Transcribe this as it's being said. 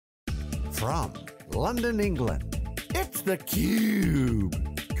From London, England, it's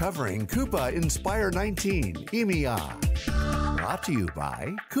theCUBE. Covering Coupa Inspire 19 EMEA. Brought to you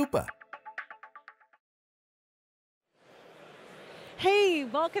by Coupa. Hey,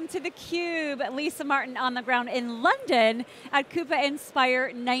 welcome to theCUBE. Lisa Martin on the ground in London at Coupa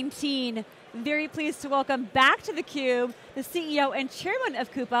Inspire 19. Very pleased to welcome back to theCUBE the CEO and Chairman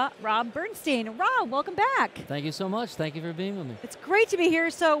of Coupa, Rob Bernshteyn. Rob, welcome back. Thank you so much, thank you for being with me. It's great to be here.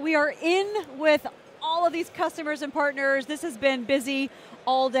 So we are in with all of these customers and partners. This has been busy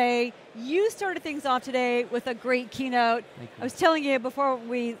all day. You started things off today with a great keynote. I was telling you before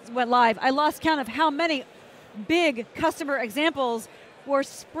we went live, I lost count of how many big customer examples were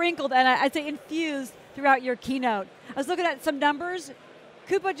sprinkled and I'd say infused throughout your keynote. I was looking at some numbers.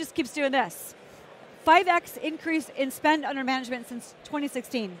 Coupa just keeps doing this. 5x increase in spend under management since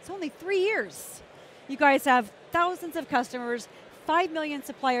 2016. It's only 3 years. You guys have thousands of customers, 5 million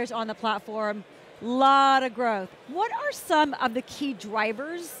suppliers on the platform, lot of growth. What are some of the key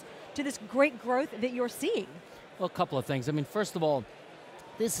drivers to this great growth that you're seeing? Well, a couple of things. I mean, first of all,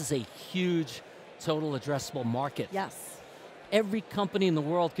 this is a huge total addressable market. Yes. Every company in the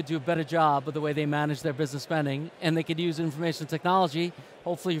world could do a better job of the way they manage their business spending, and they could use information technology,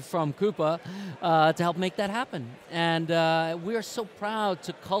 hopefully from Coupa, to help make that happen. And we are so proud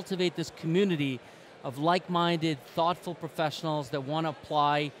to cultivate this community of like-minded, thoughtful professionals that want to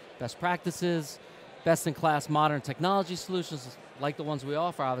apply best practices, best-in-class modern technology solutions, like the ones we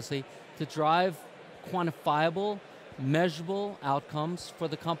offer, obviously, to drive quantifiable, measurable outcomes for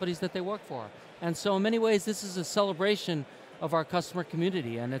the companies that they work for. And so in many ways, this is a celebration of our customer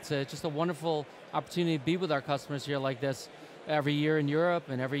community, and it's just a wonderful opportunity to be with our customers here like this every year in Europe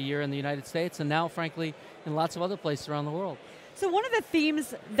and every year in the United States, and now, frankly, in lots of other places around the world. So one of the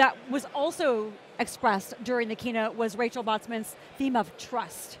themes that was also expressed during the keynote was Rachel Botsman's theme of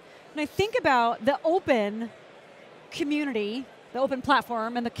trust. And I think about the open community, the open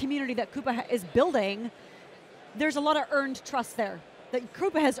platform, and the community that Coupa is building. There's a lot of earned trust there that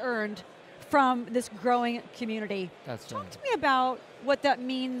Coupa has earned from this growing community. That's Talk right. to me about what that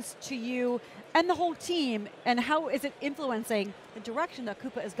means to you and the whole team, and how is it influencing the direction that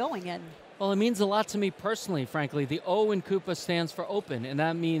Coupa is going in? Well, it means a lot to me personally, frankly. The O in Coupa stands for open, and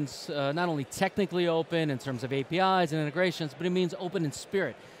that means not only technically open in terms of APIs and integrations, but it means open in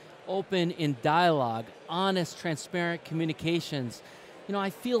spirit, open in dialogue, honest, transparent communications. You know,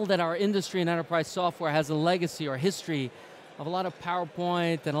 I feel that our industry and enterprise software has a legacy or history of a lot of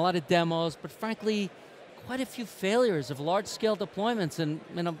PowerPoint and a lot of demos, but frankly, quite a few failures of large-scale deployments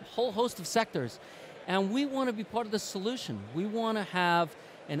in a whole host of sectors. And we want to be part of the solution. We want to have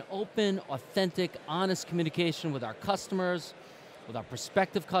an open, authentic, honest communication with our customers, with our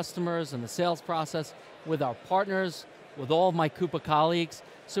prospective customers and the sales process, with our partners, with all of my Coupa colleagues,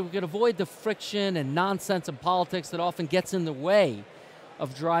 so we can avoid the friction and nonsense and politics that often gets in the way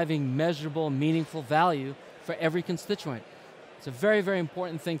of driving measurable, meaningful value for every constituent. It's a very, very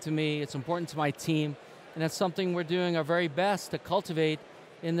important thing to me. It's important to my team, and that's something we're doing our very best to cultivate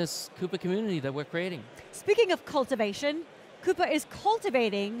in this Coupa community that we're creating. Speaking of cultivation, Coupa is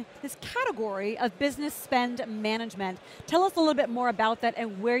cultivating this category of business spend management. Tell us a little bit more about that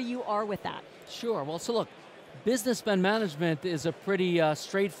and where you are with that. Sure, well, so look, business spend management is a pretty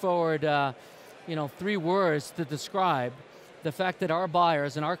straightforward 3 words to describe the fact that our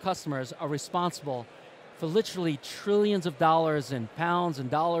buyers and our customers are responsible for literally trillions of dollars in pounds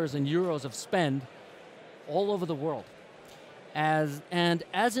and dollars and euros of spend all over the world. As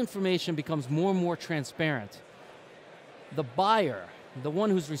information becomes more and more transparent, the buyer, the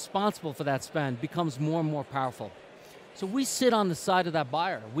one who's responsible for that spend, becomes more and more powerful. So we sit on the side of that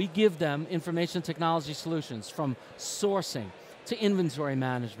buyer. We give them information technology solutions, from sourcing to inventory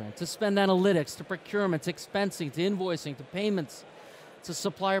management, to spend analytics, to procurement, to expensing, to invoicing, to payments, to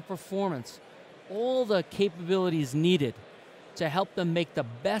supplier performance. All the capabilities needed to help them make the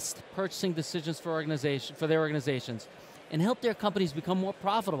best purchasing decisions for their organizations and help their companies become more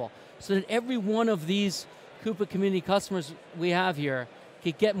profitable, so that every one of these Coupa community customers we have here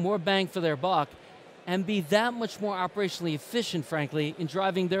can get more bang for their buck and be that much more operationally efficient, frankly, in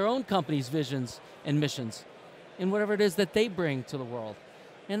driving their own company's visions and missions in whatever it is that they bring to the world.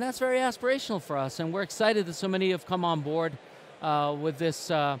 And that's very aspirational for us, and we're excited that so many have come on board with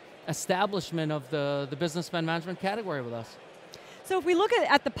this establishment of the business spend management category with us. So if we look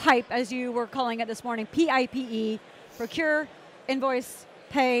at the PIPE, as you were calling it this morning, P-I-P-E, procure, invoice,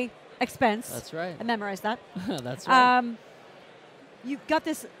 pay, expense. That's right. I memorized that. That's right. You've got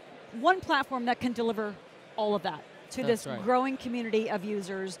this one platform that can deliver all of that to this growing community of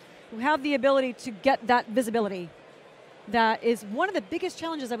users who have the ability to get that visibility that is one of the biggest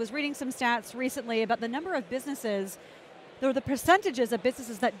challenges. I was reading some stats recently about the number of businesses, or the percentages of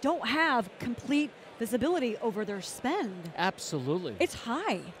businesses that don't have complete visibility over their spend. Absolutely. It's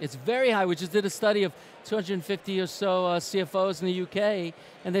high. It's very high. We just did a study of 250 or so CFOs in the UK,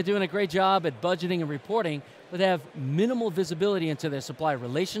 and they're doing a great job at budgeting and reporting, but they have minimal visibility into their supplier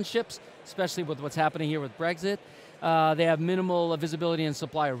relationships, especially with what's happening here with Brexit. They have minimal visibility in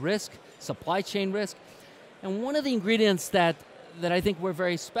supplier risk, supply chain risk. And one of the ingredients that I think we're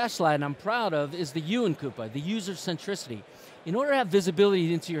very special at and I'm proud of is the U in Coupa, the user centricity. In order to have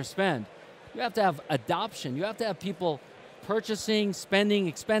visibility into your spend, you have to have adoption. You have to have people purchasing,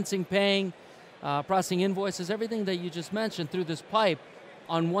 spending, expensing, paying, processing invoices, everything that you just mentioned through this pipe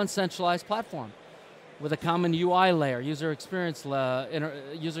on one centralized platform with a common UI layer, user experience layer,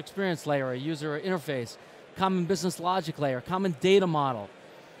 a user interface, common business logic layer, common data model,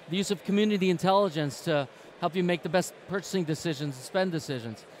 the use of community intelligence to help you make the best purchasing decisions and spend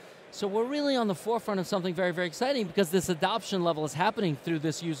decisions. So we're really on the forefront of something very, very exciting because this adoption level is happening through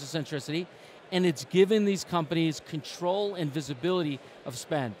this user centricity, and it's giving these companies control and visibility of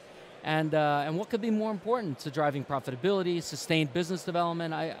spend. And what could be more important to driving profitability, sustained business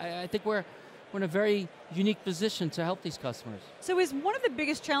development? I think we're in a very unique position to help these customers. So is one of the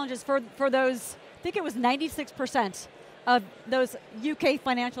biggest challenges for those, I think it was 96% of those UK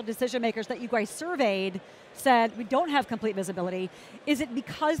financial decision makers that you guys surveyed said we don't have complete visibility. Is it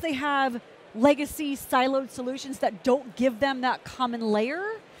because they have legacy siloed solutions that don't give them that common layer?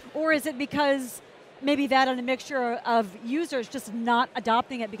 Or is it because maybe that and a mixture of users just not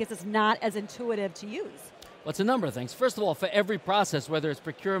adopting it because it's not as intuitive to use? Well, it's a number of things. First of all, for every process, whether it's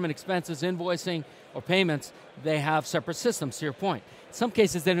procurement, expenses, invoicing, or payments, they have separate systems, to your point. In some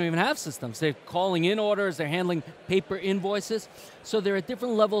cases, they don't even have systems. They're calling in orders, they're handling paper invoices. So there are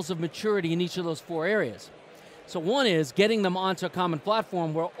different levels of maturity in each of those 4 areas. So one is getting them onto a common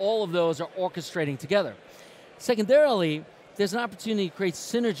platform where all of those are orchestrating together. Secondarily, there's an opportunity to create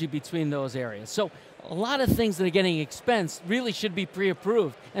synergy between those areas. So a lot of things that are getting expensed really should be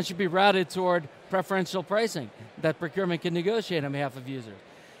pre-approved and should be routed toward preferential pricing that procurement can negotiate on behalf of users.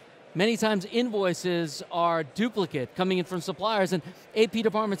 Many times invoices are duplicate coming in from suppliers, and AP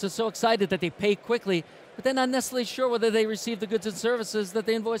departments are so excited that they pay quickly, but they're not necessarily sure whether they receive the goods and services that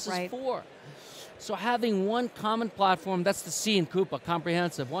the invoice is for. So having one common platform, that's the C in Coupa,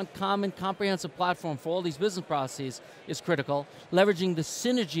 comprehensive, one common comprehensive platform for all these business processes is critical. Leveraging the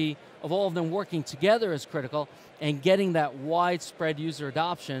synergy of all of them working together is critical, and getting that widespread user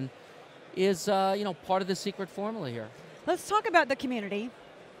adoption is part of the secret formula here. Let's talk about the community.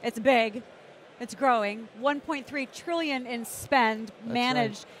 It's big, it's growing, 1.3 trillion in spend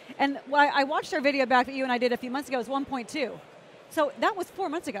managed. Right. And I watched our video back that you and I did a few months ago, it was 1.2. So that was 4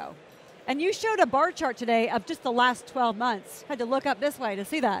 months ago. And you showed a bar chart today of just the last 12 months. Had to look up this way to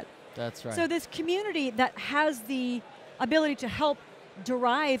see that. That's right. So this community that has the ability to help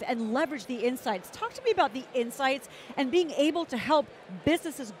derive and leverage the insights. Talk to me about the insights and being able to help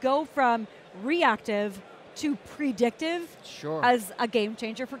businesses go from reactive to predictive as a game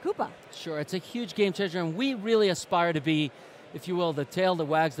changer for Coupa. Sure, it's a huge game changer, and we really aspire to be, if you will, the tail that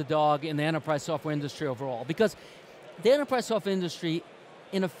wags the dog in the enterprise software industry overall. Because the enterprise software industry,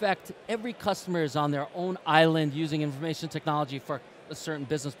 in effect, every customer is on their own island using information technology for a certain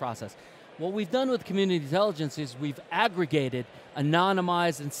business process. What we've done with community intelligence is we've aggregated,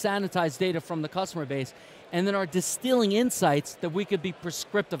 anonymized, and sanitized data from the customer base, and then are distilling insights that we could be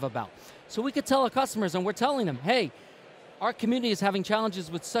prescriptive about. So we could tell our customers, and we're telling them, hey, our community is having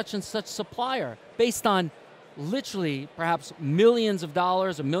challenges with such and such supplier based on literally perhaps millions of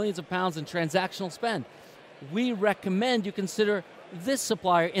dollars or millions of pounds in transactional spend. We recommend you consider this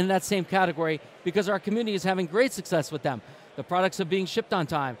supplier in that same category because our community is having great success with them. The products are being shipped on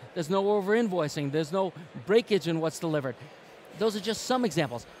time. There's no over-invoicing. There's no breakage in what's delivered. Those are just some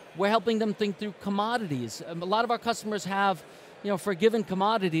examples. We're helping them think through commodities. A lot of our customers have, for a given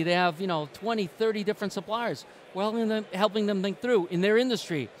commodity, they have 20, 30 different suppliers. We're helping them think through, in their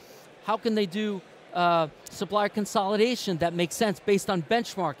industry, how can they do supplier consolidation that makes sense based on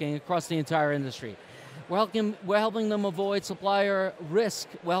benchmarking across the entire industry. We're helping them avoid supplier risk.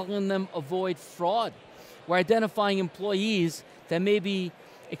 We're helping them avoid fraud. We're identifying employees that may be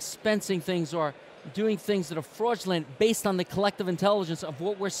expensing things or doing things that are fraudulent based on the collective intelligence of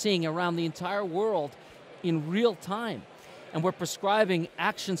what we're seeing around the entire world in real time. And we're prescribing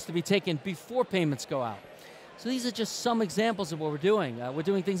actions to be taken before payments go out. So these are just some examples of what we're doing. We're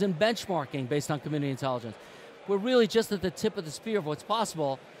doing things in benchmarking based on community intelligence. We're really just at the tip of the spear of what's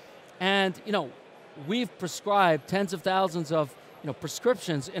possible. And we've prescribed tens of thousands of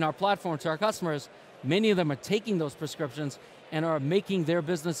prescriptions in our platform to our customers Many of them are taking those prescriptions and are making their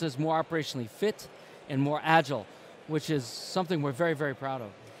businesses more operationally fit and more agile, which is something we're very, very proud of.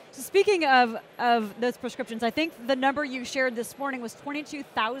 So speaking of those prescriptions, I think the number you shared this morning was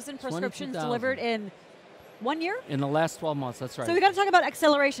 22,000 prescriptions delivered in 1 year? In the last 12 months, that's right. So we got to talk about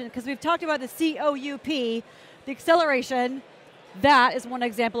acceleration, because we've talked about the COUP, the acceleration. That is one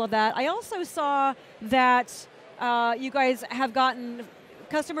example of that. I also saw that you guys have gotten,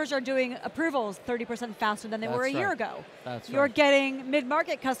 customers are doing approvals 30% faster than they were a year ago. That's right. You're getting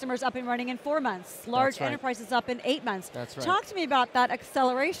mid-market customers up and running in 4 months, large That's right. enterprises up in 8 months. That's right. Talk to me about that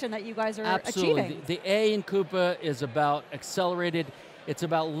acceleration that you guys are Absolutely. achieving. The A in Coupa is about accelerated. It's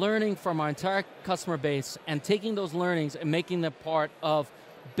about learning from our entire customer base and taking those learnings and making them part of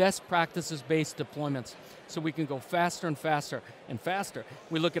best practices-based deployments, so we can go faster and faster and faster.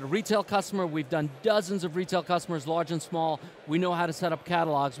 We look at a retail customer, we've done dozens of retail customers, large and small. We know how to set up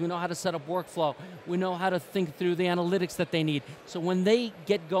catalogs, we know how to set up workflow, we know how to think through the analytics that they need. So when they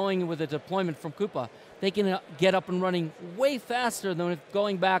get going with a deployment from Coupa, they can get up and running way faster than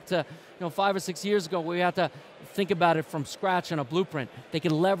going back to 5 or 6 years ago, where we had to think about it from scratch on a blueprint. They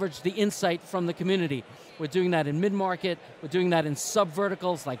can leverage the insight from the community. We're doing that in mid-market, we're doing that in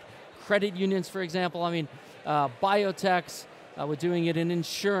sub-verticals like credit unions, for example. I mean, biotechs, we're doing it in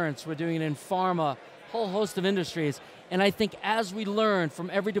insurance, we're doing it in pharma, whole host of industries. And I think as we learn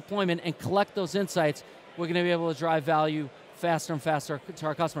from every deployment and collect those insights, we're going to be able to drive value faster and faster to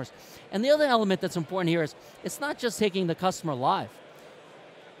our customers. And the other element that's important here is, it's not just taking the customer live.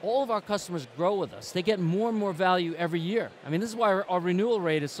 All of our customers grow with us. They get more and more value every year. I mean, this is why our renewal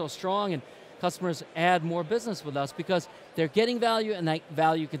rate is so strong, and customers add more business with us, because they're getting value and that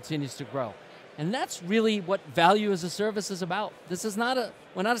value continues to grow. And that's really what value as a service is about. This is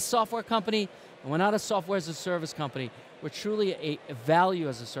we're not a software company, and we're not a software as a service company. We're truly a value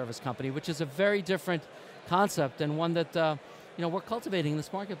as a service company, which is a very different concept, and one that we're cultivating in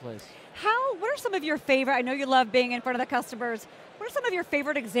this marketplace. What are some of your favorite, I know you love being in front of the customers, what are some of your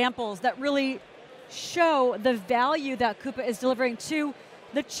favorite examples that really show the value that Coupa is delivering to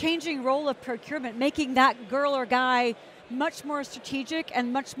the changing role of procurement, making that girl or guy much more strategic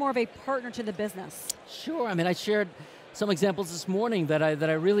and much more of a partner to the business? Sure, I mean, I shared some examples this morning that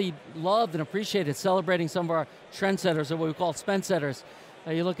I really loved and appreciated, celebrating some of our trendsetters, or what we call spend setters.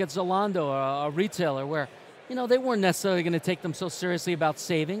 You look at Zalando, a retailer, where they weren't necessarily going to take them so seriously about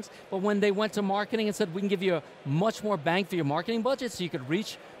savings, but when they went to marketing and said, we can give you a much more bang for your marketing budget so you could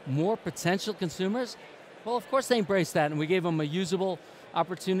reach more potential consumers, well, of course they embraced that, and we gave them a usable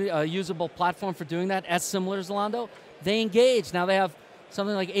opportunity, a usable platform for doing that, as similar as Zalando. They engaged. Now they have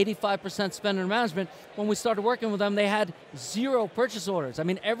something like 85% spend under management. When we started working with them, they had 0 purchase orders. I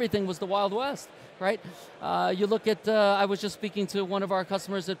mean, everything was the Wild West, right? You look at, I was just speaking to one of our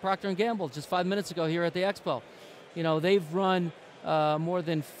customers at Procter & Gamble just 5 minutes ago here at the Expo. They've run more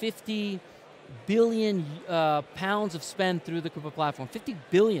than 50 billion pounds of spend through the Coupa platform. 50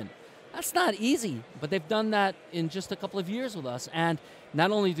 billion. That's not easy, but they've done that in just a couple of years with us. And not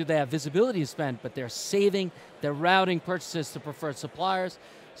only do they have visibility to spend, but they're saving, they're routing purchases to preferred suppliers.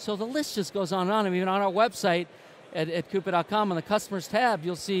 So the list just goes on and on. I mean, on our website at Coupa.com, on the customers tab,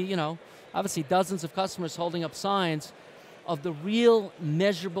 you'll see, obviously dozens of customers holding up signs of the real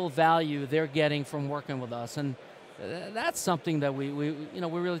measurable value they're getting from working with us. And that's something that we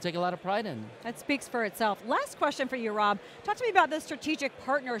really take a lot of pride in. That speaks for itself. Last question for you, Rob. Talk to me about the strategic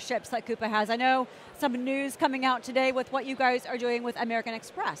partnerships that Coupa has. I know some news coming out today with what you guys are doing with American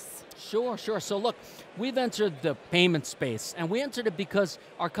Express. Sure. So look, we've entered the payment space, and we entered it because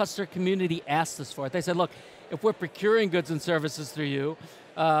our customer community asked us for it. They said, look, if we're procuring goods and services through you,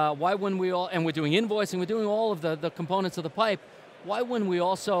 why wouldn't we all, and we're doing invoicing, we're doing all of the components of the pipe, why wouldn't we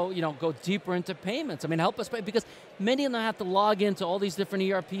also, go deeper into payments? I mean, help us pay, because many of them have to log into all these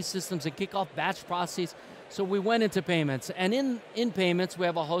different ERP systems and kick off batch processes. So we went into payments, and in payments, we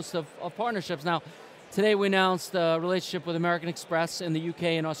have a host of partnerships. Now, today we announced a relationship with American Express in the UK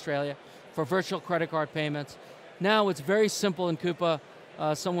and Australia for virtual credit card payments. Now it's very simple in Coupa.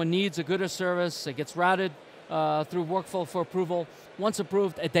 Someone needs a good or service, it gets routed through workflow for approval. Once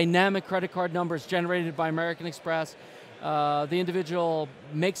approved, a dynamic credit card number is generated by American Express. The individual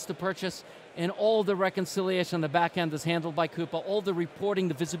makes the purchase, and all the reconciliation on the back end is handled by Coupa. All the reporting,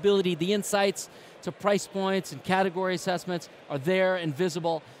 the visibility, the insights to price points and category assessments are there and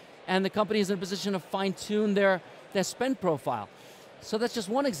visible, and the company is in a position to fine-tune their spend profile. So that's just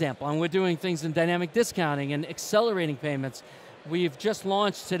one example, and we're doing things in dynamic discounting and accelerating payments. We've just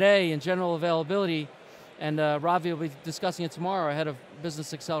launched today in general availability, and Ravi will be discussing it tomorrow, ahead of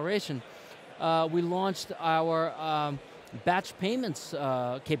business acceleration. We launched our batch payments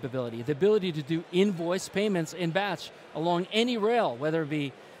capability, the ability to do invoice payments in batch along any rail, whether it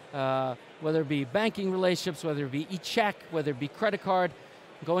be banking relationships, whether it be e-check, whether it be credit card,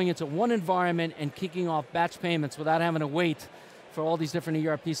 going into one environment and kicking off batch payments without having to wait for all these different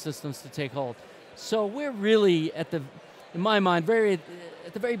ERP systems to take hold. So we're really in my mind, at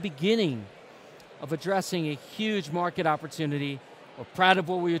the very beginning of addressing a huge market opportunity. We're proud of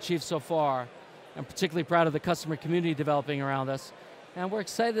what we achieved so far. I'm particularly proud of the customer community developing around us. And we're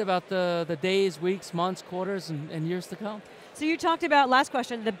excited about the days, weeks, months, quarters, and years to come. So you talked about, last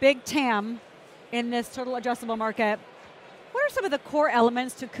question, the big TAM in this total addressable market. What are some of the core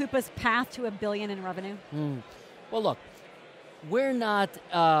elements to Coupa's path to $1 billion in revenue? Well, look, we're not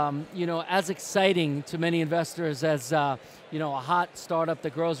as exciting to many investors as a hot startup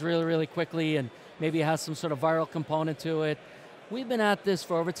that grows really, really quickly and maybe has some sort of viral component to it. We've been at this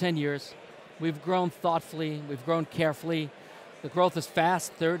for over 10 years. We've grown thoughtfully, we've grown carefully. The growth is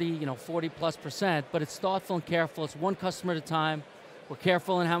fast, 30, 40+%, but it's thoughtful and careful. It's one customer at a time. We're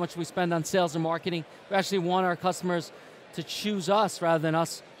careful in how much we spend on sales and marketing. We actually want our customers to choose us rather than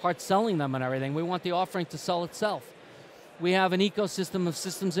us hard selling them and everything. We want the offering to sell itself. We have an ecosystem of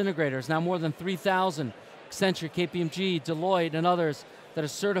systems integrators, now more than 3,000, Accenture, KPMG, Deloitte, and others that are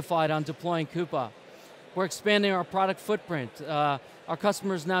certified on deploying Coupa. We're expanding our product footprint. Our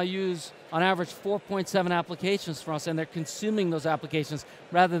customers now use, on average, 4.7 applications from us, and they're consuming those applications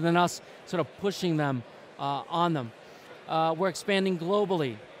rather than us sort of pushing them on them. We're expanding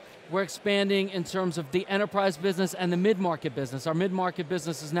globally. We're expanding in terms of the enterprise business and the mid-market business. Our mid-market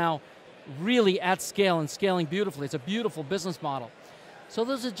business is now really at scale and scaling beautifully. It's a beautiful business model. So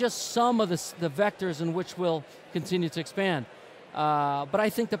those are just some of the vectors in which we'll continue to expand. But I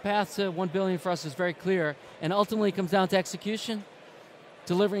think the path to $1 billion for us is very clear, and ultimately it comes down to execution,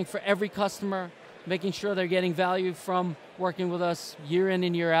 delivering for every customer, making sure they're getting value from working with us year in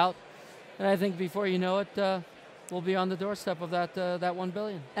and year out. And I think before you know it, we'll be on the doorstep of that $1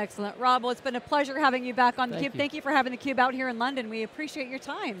 billion. Excellent. Rob, well, it's been a pleasure having you back on theCUBE. you. Thank you for having theCUBE out here in London. We appreciate your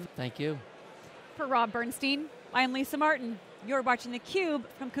time. Thank you. For Rob Bernshteyn, I'm Lisa Martin. You're watching theCUBE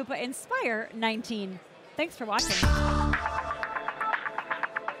from Coupa Inspire 19. Thanks for watching.